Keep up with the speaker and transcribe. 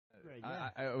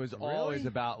It was always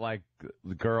about, like,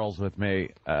 the girls with me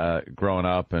growing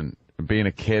up and being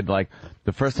a kid. Like,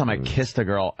 the first time I kissed a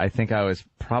girl, I think I was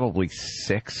probably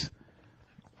 6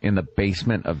 in the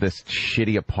basement of this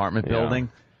shitty apartment building.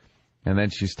 And then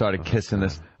she started kissing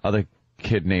this other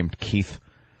kid named Keith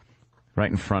right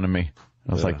in front of me.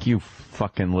 I was like, you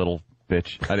fucking little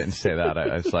bitch. I didn't say that.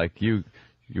 I was like, you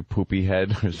poopy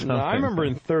head or something. No, I remember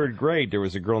in 3rd grade there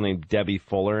was a girl named Debbie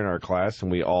Fuller in our class,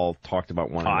 and we all talked about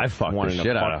wanting I fucked the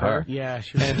shit out of her. Yeah,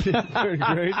 she was in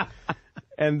 3rd grade.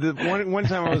 And one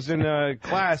time I was in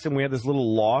class, and we had this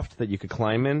little loft that you could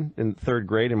climb in 3rd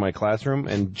grade in my classroom,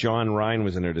 and John Ryan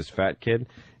was in there, this fat kid,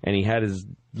 and he had his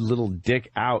little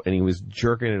dick out, and he was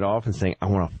jerking it off and saying, I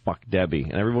want to fuck Debbie.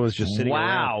 And everyone was just sitting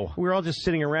around. We were all just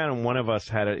sitting around, and one of us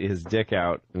had his dick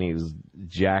out, and he was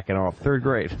jacking off. 3rd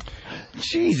grade.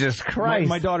 Jesus Christ.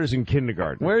 My daughter's in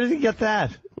kindergarten. Where did he get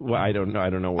that? Well, I don't know. I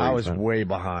don't know where I was way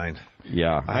behind.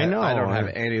 Yeah, I know. I don't have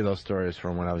any of those stories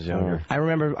from when I was younger. I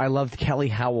remember I loved Kelly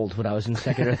Howell when I was in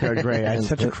 2nd or 3rd grade. I had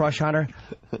such a crush on her,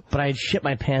 but I had shit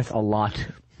my pants a lot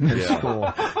in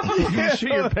school. You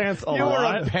shit your pants a lot? You were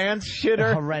a pants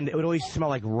shitter? Horrendous. It would always smell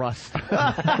like rust. And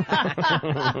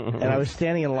I was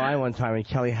standing in line one time, and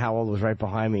Kelly Howell was right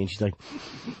behind me, and she's like,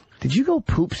 did you go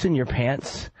poops in your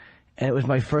pants? And it was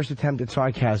my first attempt at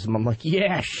sarcasm. I'm like,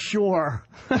 yeah, sure.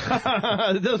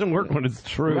 It doesn't work when it's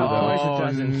true, no, though. Of course it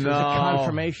doesn't. No. It was a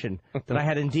confirmation that I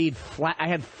had indeed I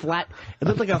had flat, it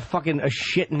looked like a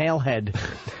shit nail head.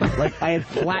 Like I had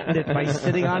flattened it by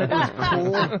sitting on it. It was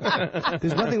cool.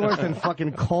 There's nothing worse than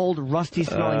fucking cold, rusty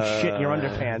smelling shit in your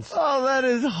underpants. Oh, that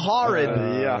is horrid.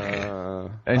 Yeah.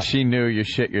 And she knew you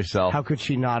shit yourself. How could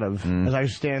she not have? As I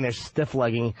was standing there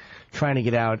stiff-legging, trying to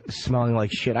get out, smelling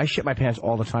like shit. I shit my pants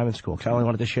all the time in school because I only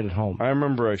wanted to shit at home. I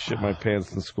remember I shit my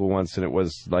pants in school once, and it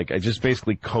was like I just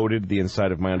basically coated the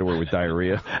inside of my underwear with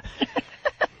diarrhea.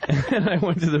 And I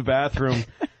went to the bathroom,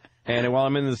 and while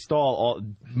I'm in the stall,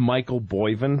 Michael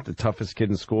Boyven, the toughest kid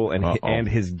in school, and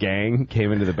his gang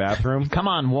came into the bathroom. Come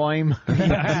on, Woim. Yeah,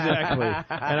 exactly.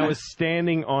 And I was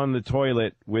standing on the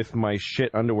toilet with my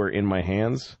shit underwear in my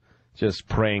hands, just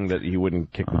praying that he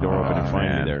wouldn't kick the door open and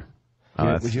find me there.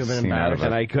 Would you have been embarrassed?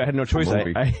 And I had no choice.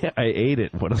 I ate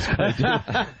it. What else could I do?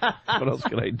 What else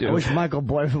could I do? I wish Michael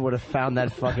Boyden would have found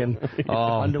that fucking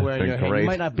underwear in your hand. You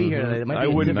might not be here today. I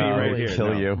wouldn't be right here.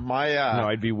 Kill you. No,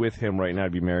 I'd be with him right now.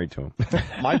 I'd be married to him.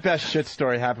 My best shit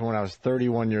story happened when I was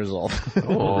 31 years old.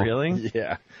 Oh, really?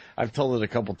 Yeah. I've told it a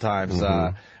couple times.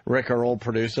 Rick, our old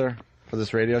producer for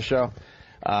this radio show,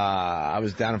 I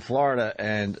was down in Florida,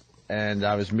 and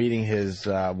I was meeting his,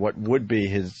 what would be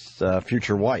his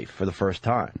future wife for the first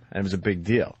time. And it was a big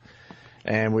deal.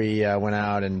 And we went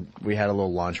out and we had a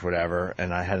little lunch, whatever,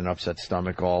 and I had an upset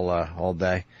stomach all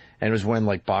day. And it was when,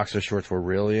 like, boxer shorts were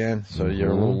really in, so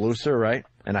you're a little looser, right?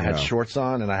 And I had shorts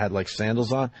on, and I had, like,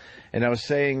 sandals on. And I was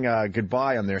saying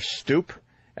goodbye on their stoop,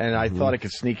 and I thought I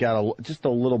could sneak out just a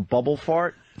little bubble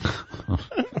fart.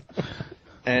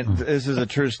 And this is a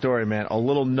true story, man. A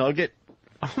little nugget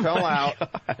fell out,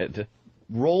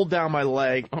 rolled down my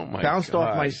leg, bounced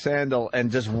off my sandal,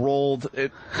 and just rolled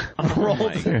to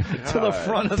the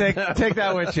front. Take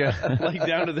that with you. Like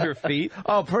down to their feet?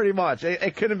 Oh, pretty much.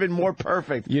 It couldn't have been more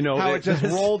perfect. You know, how it just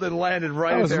rolled and landed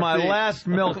right at their feet. That was my last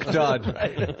milk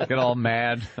dud. Get all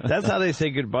mad. That's how they say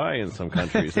goodbye in some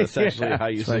countries. That's actually how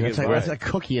you say goodbye. That's a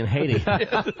cookie in Haiti.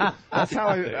 That's how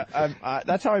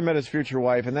I met his future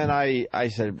wife. And then I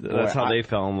said, that's how they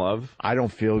fell in love. I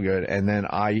don't feel good. And then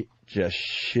I just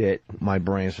shit my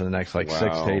brains for the next 6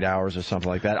 to 8 hours or something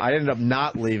like that. I ended up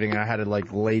not leaving. I had to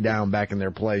lay down back in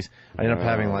their place. I ended up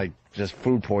having just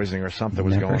food poisoning or something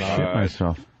was going on. Shit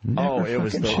myself. Oh, it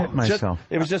was shit myself.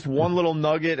 It was just one little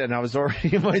nugget, and I was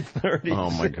already in my 30s. Oh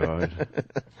my God!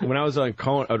 When I was on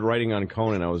writing on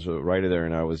Conan, I was a writer there,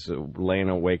 and I was laying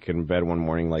awake in bed one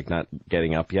morning, not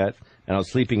getting up yet, and I was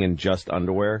sleeping in just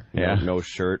underwear, no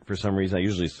shirt for some reason. I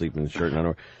usually sleep in shirt and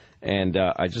underwear. And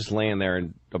I just laying there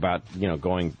and about,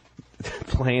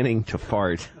 planning to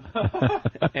fart.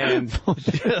 and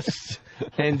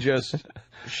just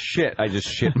shit. I just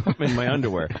shit in my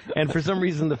underwear. And for some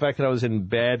reason, the fact that I was in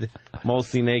bed,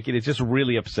 mostly naked, it just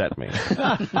really upset me.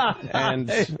 And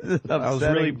I was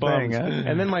really bummed.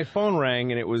 And then my phone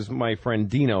rang, and it was my friend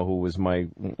Dino, who was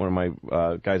one of my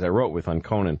guys I wrote with on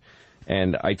Conan.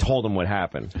 And I told him what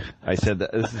happened. I said,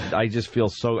 I just feel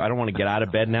I don't want to get out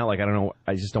of bed now. I don't know.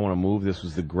 I just don't want to move. This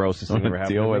was the grossest thing that ever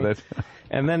happened to me. Deal with it.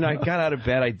 And then I got out of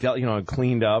bed. I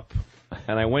cleaned up.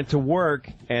 And I went to work.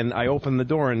 And I opened the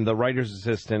door. And the writer's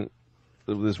assistant,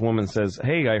 this woman says,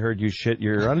 "Hey, I heard you shit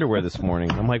your underwear this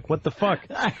morning." I'm like, "What the fuck?"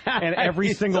 And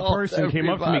every single person came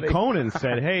up to me. Conan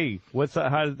said, "Hey, what's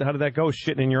that? How did that go?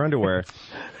 Shitting in your underwear?"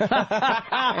 and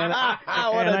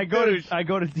I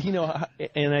go to Dino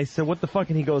and I said, "What the fuck?"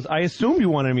 And he goes, "I assumed you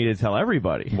wanted me to tell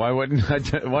everybody." Why wouldn't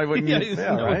Why wouldn't you?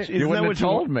 Yeah, right? You wouldn't have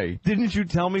told me. Didn't you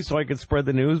tell me so I could spread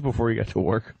the news before you got to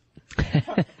work?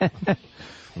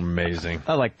 Amazing.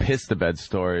 I like piss the bed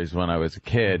stories when I was a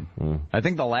kid. I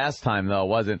think the last time though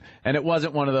wasn't, and it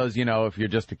wasn't one of those, you know, if you're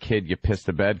just a kid you piss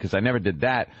the bed, because I never did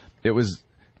that. It was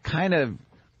kind of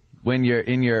when you're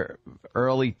in your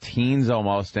early teens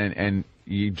almost, and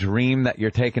you dream that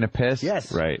you're taking a piss.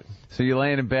 Yes. Right. So you're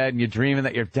laying in bed and you're dreaming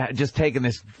that you're just taking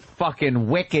this fucking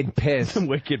wicked piss.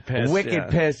 Wicked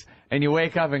piss. And you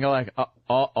wake up and go like,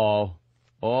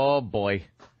 oh boy.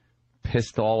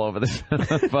 Pissed all over this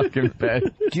fucking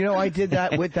bed. Do you know I did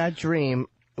that with that dream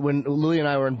when Louie and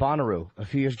I were in Bonnaroo a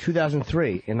few years,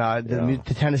 2003, in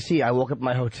to Tennessee. I woke up in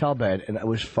my hotel bed and it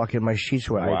was fucking, my sheets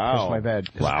were, I pissed my bed.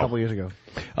 This was a couple years ago.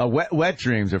 Wet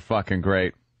dreams are fucking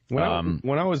great. When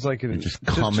I was like, you just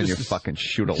come and you fucking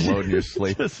shoot a load in your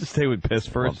sleep. Just to stay with piss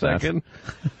for a second.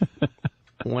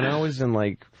 When I was in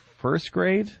like first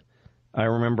grade, I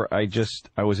remember I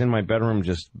was in my bedroom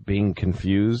just being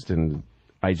confused, and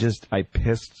I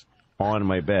pissed on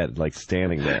my bed, like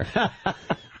standing there.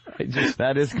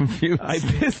 That is confusing. I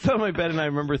pissed on my bed, and I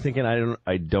remember thinking,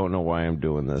 I don't know why I'm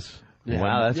doing this. Yeah.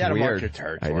 Wow, that's weird.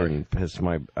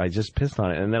 I just pissed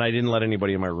on it, and then I didn't let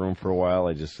anybody in my room for a while.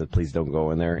 I just said, please don't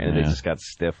go in there, and they just got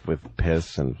stiff with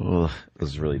piss, and it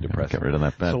was really depressing. Get rid of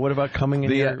that bed. So what about coming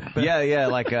in your bed? Yeah,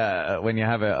 like when you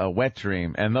have a wet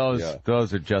dream, and those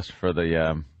are just for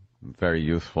the very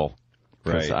youthful.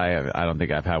 Right. I don't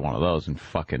think I've had one of those in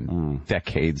fucking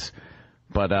decades.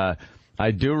 But I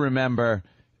do remember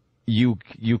you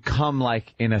come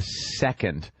like in a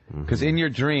second, because in your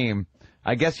dream,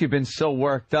 I guess you've been so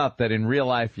worked up that in real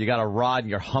life you got a rod and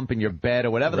you're humping your bed or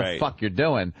whatever the fuck you're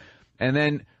doing. And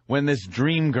then when this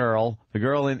dream girl, the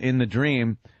girl in the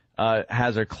dream,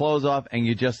 has her clothes off, and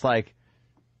you just like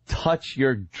touch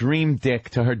your dream dick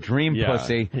to her dream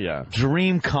pussy. Yeah.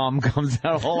 Dream cum comes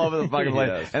out all over the fucking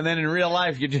place. And then in real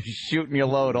life, you're just shooting your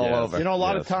load all over. You know, a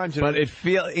lot of times... But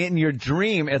in your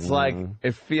dream, it's like,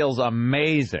 it feels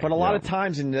amazing. But a lot of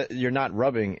times you're not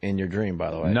rubbing in your dream,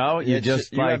 by the way. No, you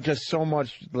have just so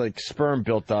much like sperm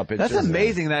built up. That's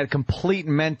amazing, that complete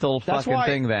mental fucking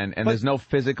thing then, and there's no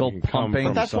physical pumping.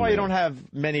 But that's why you don't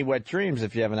have many wet dreams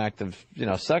if you have an active,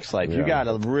 sex life. You got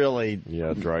to really...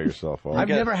 dry yourself off. I've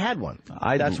never had one.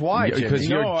 That's why, because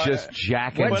you're just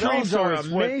jacking. Wet dreams are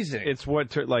amazing. It's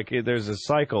what there's a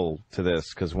cycle to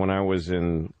this, because when I was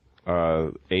in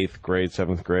 8th grade,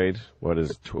 7th grade,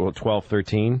 12,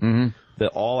 13, that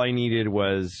all I needed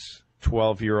was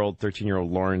 12-year-old, 13-year-old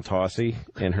Lauren Tossi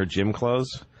in her gym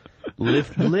clothes,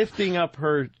 lifting up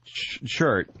her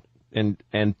shirt and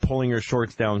pulling her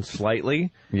shorts down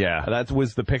slightly. Yeah, that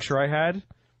was the picture I had.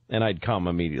 And I'd come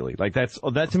immediately. Like that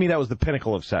to me, that was the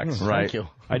pinnacle of sex. Right. Thank you.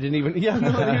 I didn't even. Yeah. No,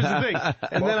 here's the thing.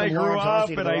 And then I grew up,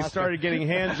 and I started getting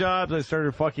hand jobs. I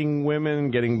started fucking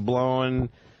women, getting blown.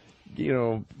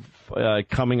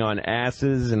 Coming on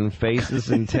asses and faces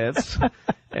and tits.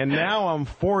 And now I'm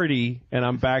 40, and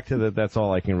I'm back to that. That's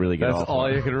all I can really get off. That's all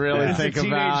you can really think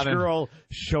about. A teenage girl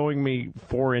showing me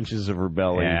 4 inches of her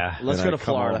belly. Yeah. Let's go to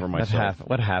Florida.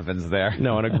 What happens there?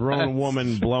 No, and a grown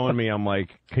woman blowing me. I'm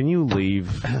like, can you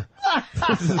leave?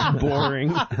 This is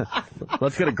boring.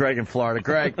 Let's go to Greg in Florida.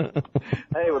 Greg.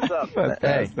 Hey, what's up?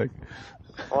 Fantastic.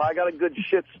 Well, I got a good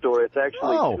shit story. It's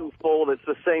actually twofold. It's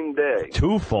the same day.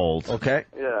 Twofold? Okay.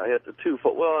 Yeah, it's a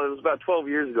twofold. Well, it was about 12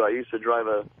 years ago. I used to drive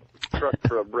a truck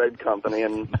for a bread company,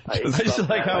 and I just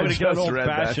like how it got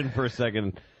old-fashioned for a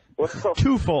second.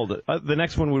 Twofold. The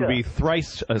next one would be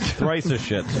thrice a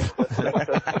shit.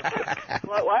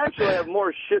 Well, I actually have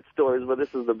more shit stories, but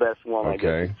this is the best one, I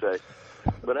guess you'd say.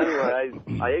 But anyway,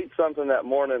 I ate something that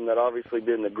morning that obviously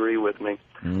didn't agree with me.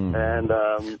 And,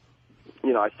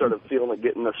 I started feeling it,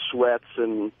 getting the sweats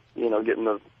and, getting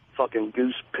the fucking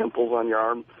goose pimples on your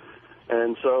arm.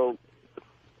 And so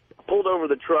I pulled over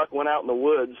the truck, went out in the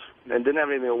woods, and didn't have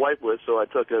anything to wipe with, so I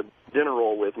took a dinner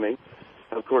roll with me.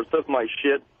 And, of course, took my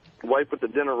shit, wiped with the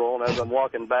dinner roll, and as I'm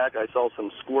walking back, I saw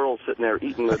some squirrels sitting there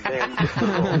eating the damn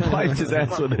dinner roll. Wiped his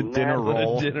ass with a dinner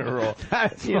roll.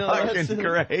 That's fucking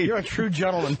great. You're a true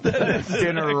gentleman.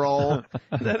 Dinner roll.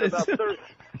 That is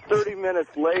 30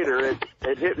 minutes later,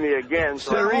 it hit me again.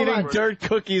 So they're eating dirt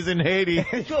cookies in Haiti.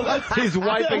 He's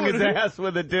wiping his ass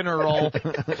with a dinner roll.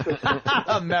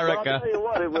 America. Well, I'll tell you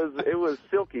what, it was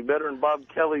silky, better than Bob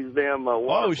Kelly's damn water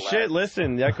Oh, flask. shit,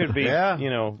 listen, that could be,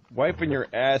 wiping your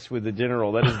ass with a dinner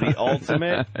roll. That is the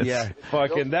ultimate.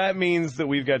 Fucking, that means that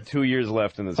we've got 2 years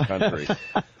left in this country.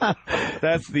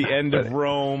 That's the end of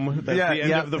Rome. That's the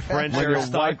end of the French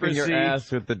aristocracy. Wiping your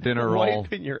ass with the dinner roll.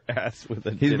 Wiping your ass with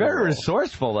a He's dinner very roll.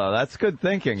 resourceful, though. That's good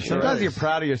thinking. Sure Sometimes is. you're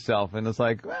proud of yourself, and it's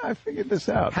like, well, I figured this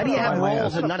out. How do you have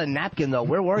rolls and not a napkin, though?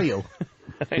 Where were you?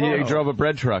 He drove a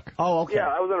bread truck. Oh, okay. Yeah,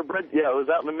 I was in a bread. Yeah, it was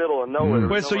out in the middle of nowhere.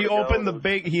 Wait, so you opened the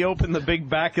big? He opened the big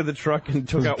back of the truck and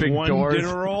took out big one doors.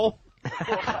 dinner roll.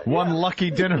 One lucky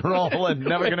dinner roll and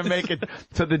never going to make it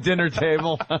to the dinner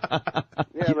table. Yeah,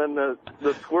 and then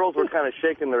the squirrels were kind of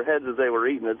shaking their heads as they were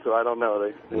eating it, so I don't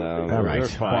know. All right,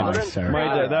 fine. fine, sir.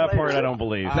 That part I don't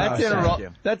believe.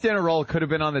 That dinner roll could have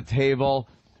been on the table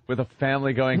with a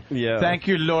family going, thank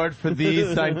you, Lord, for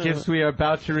these gifts we are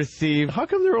about to receive. How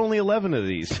come there are only 11 of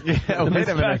these? Yeah, wait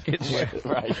a minute.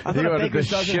 Right. You ordered the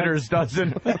shitter's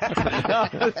dozen.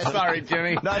 Sorry,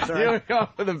 Jimmy. That's all You right. go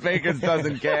for the baker's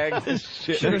dozen gag.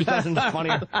 Shitter's dozen's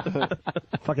funnier.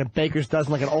 Fucking baker's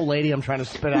dozen like an old lady I'm trying to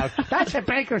spit out. That's a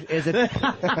baker's, is it?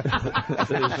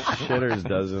 Shitter's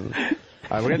dozen.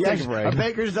 All right, we're going to take a break. A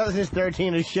baker's dozen is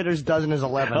 13, a shitter's dozen is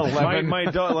 11. My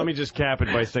dog. Let me just cap it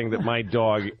by saying that my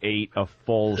dog ate a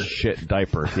full shit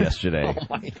diaper yesterday.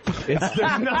 There's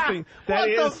nothing. That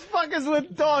is What the fuck is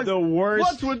with dogs? the worst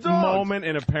What's with dogs? moment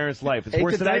in a parent's life. It's Ate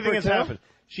worse the than anything diaper that's too? happened.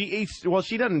 She eats. Well,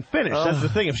 she doesn't finish. That's the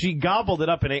thing. If she gobbled it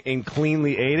up and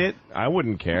cleanly ate it, I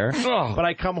wouldn't care. But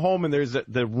I come home and there's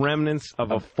the remnants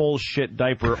of a full shit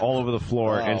diaper all over the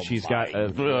floor, and she's got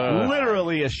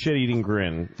literally a shit-eating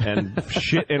grin and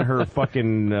shit in her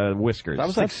fucking whiskers. That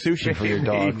was like sushi for your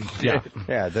dog.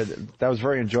 Yeah, that was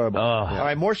very enjoyable. All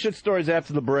right, more shit stories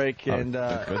after the break. And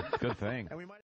Good thing.